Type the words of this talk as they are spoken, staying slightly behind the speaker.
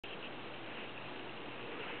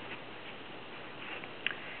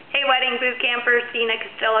Wedding Boot Campers. Dina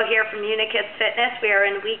Costello here from UNICUS Fitness. We are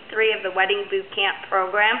in week 3 of the Wedding Boot Camp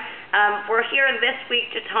program. We're here this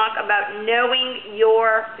week to talk about knowing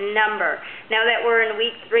your number. Now that we're in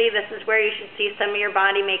week 3, this is where you should see some of your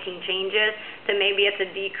body making changes. So maybe it's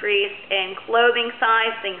a decrease in clothing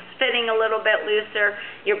size, things fitting a little bit looser,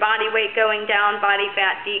 your body weight going down, body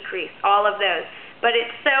fat decrease, all of those. But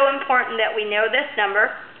it's so important that we know this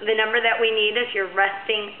number. The number that we need is your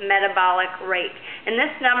resting metabolic rate. And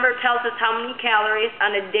this number tells us how many calories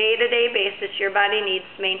on a day-to-day basis your body needs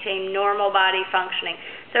to maintain normal body functioning.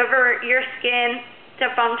 So for your skin to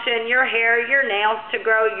function, your hair, your nails to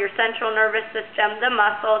grow, your central nervous system, the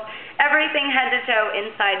muscles, everything head to toe,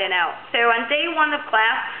 inside and out. So on day 1 of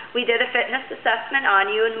class, we did a fitness assessment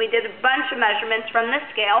on you, and we did a bunch of measurements from the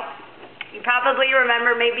scale. You probably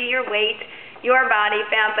remember maybe your weight, your body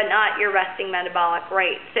fat, but not your resting metabolic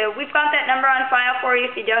rate. So we've got that number on file for you.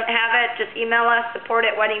 If you don't have it, just email us,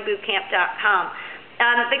 support@weddingbootcamp.com.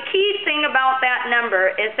 The key thing about that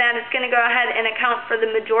number is that it's going to go ahead and account for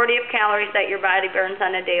the majority of calories that your body burns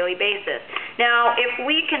on a daily basis. Now, if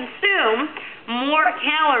we consume more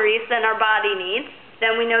calories than our body needs,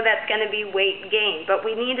 then we know that's going to be weight gain. But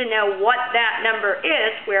we need to know what that number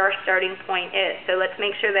is, where our starting point is. So let's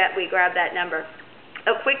make sure that we grab that number.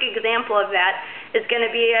 A quick example of that is going to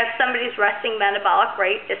be if somebody's resting metabolic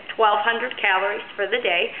rate is 1,200 calories for the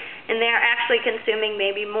day, and they're actually consuming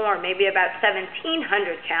maybe more, maybe about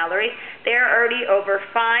 1,700 calories. They're already over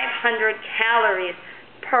 500 calories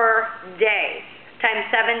per day. Times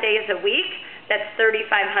 7 days a week, that's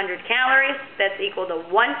 3,500 calories. That's equal to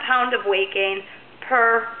 1 pound of weight gain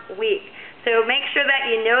per week. So make sure that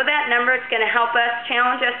you know that number. It's going to help us,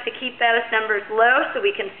 challenge us to keep those numbers low so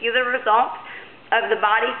we can see the results of the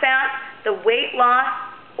body fat, the weight loss,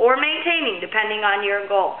 or maintaining, depending on your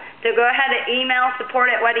goal. So go ahead and email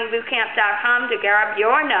support@weddingbootcamp.com to grab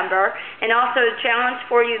your number. And also a challenge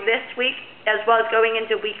for you this week, as well as going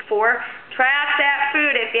into week 4, track that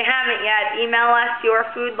food if you haven't yet. Email us your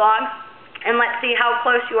food logs, and let's see how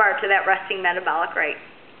close you are to that resting metabolic rate.